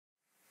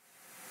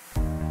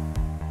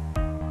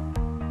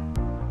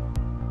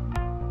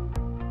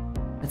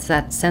it's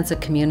that sense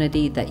of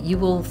community that you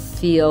will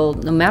feel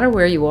no matter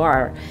where you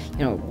are,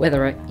 you know,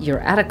 whether you're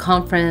at a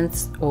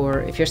conference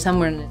or if you're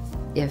somewhere,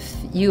 if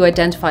you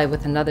identify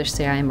with another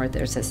CIMer,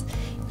 there's this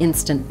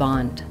instant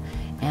bond.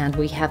 And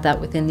we have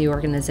that within the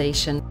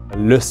organization.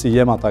 Le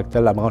CIM en tant que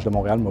tel, la branche de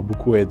Montréal, m'a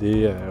beaucoup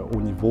aidé au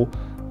niveau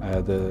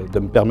de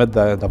me permettre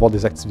d'avoir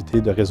des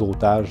activités de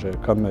réseautage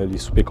comme les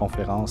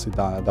soupers-conférences et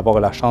d'avoir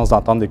la chance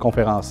d'entendre des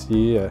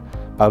conférenciers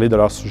parler de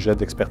leur sujet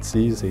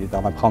d'expertise et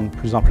d'en apprendre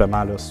plus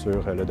amplement là,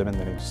 sur le domaine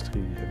de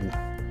l'industrie.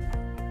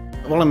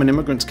 Well, I'm an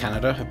immigrant to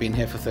Canada. I've been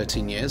here for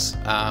 13 years,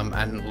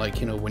 and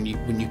like, you know, when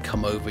you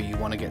come over, you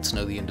want to get to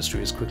know the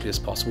industry as quickly as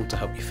possible to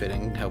help you fit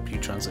in, help you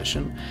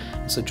transition.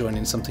 So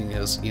joining something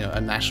as, you know, a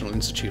national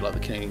institute like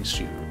the Canadian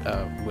Institute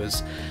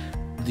was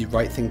the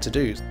right thing to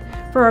do.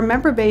 For a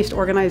member-based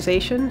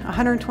organization,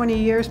 120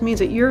 years means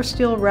that you're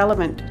still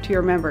relevant to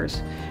your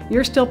members.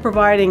 You're still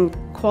providing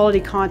quality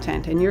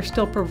content, and you're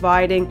still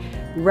providing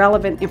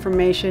relevant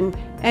information,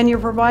 and you're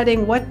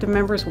providing what the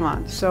members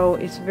want. So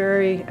it's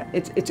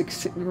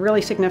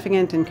really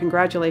significant, and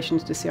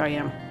congratulations to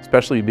CIM.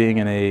 Especially being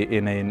in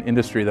an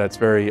industry that's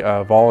very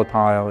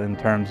volatile in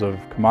terms of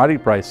commodity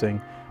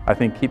pricing, I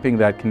think keeping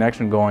that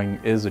connection going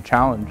is a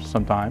challenge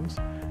sometimes.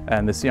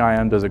 And the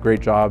CIM does a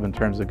great job in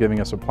terms of giving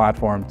us a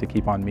platform to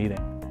keep on meeting.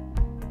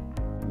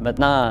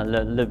 Maintenant,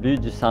 le but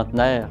du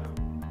centenaire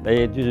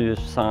et du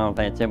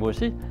 120e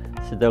aussi,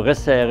 c'est de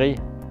resserrer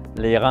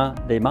les rangs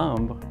des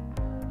membres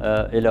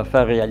et leur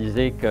faire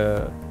réaliser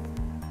que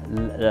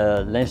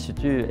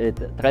l'Institut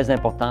est très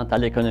important à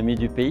l'économie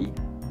du pays,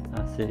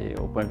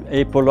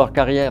 et pour leur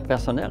carrière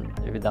personnelle,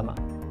 évidemment.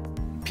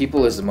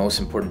 People is the most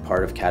important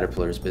part of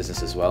Caterpillar's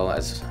business as well,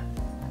 as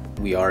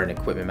we are an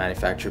equipment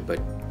manufacturer, but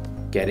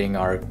getting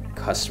our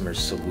customers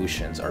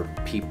solutions, our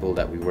people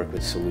that we work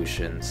with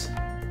solutions,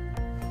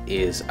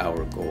 is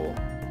our goal.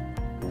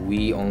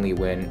 We only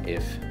win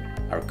if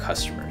our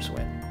customers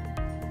win.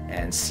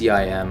 And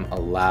CIM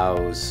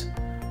allows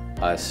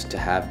us to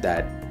have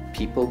that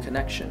people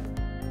connection.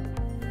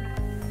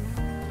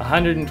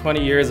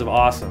 120 years of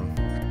awesome.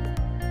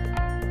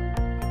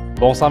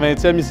 Bon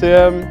 120e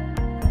ICM!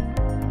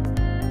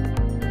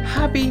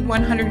 Happy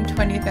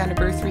 120th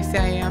anniversary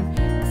CIM.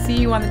 See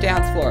you on the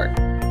dance floor.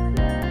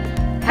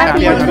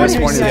 Happy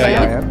anniversary,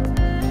 CIM!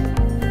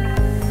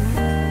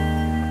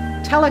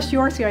 Tell us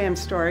your CIM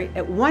story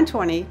at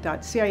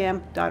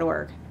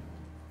 120.cim.org.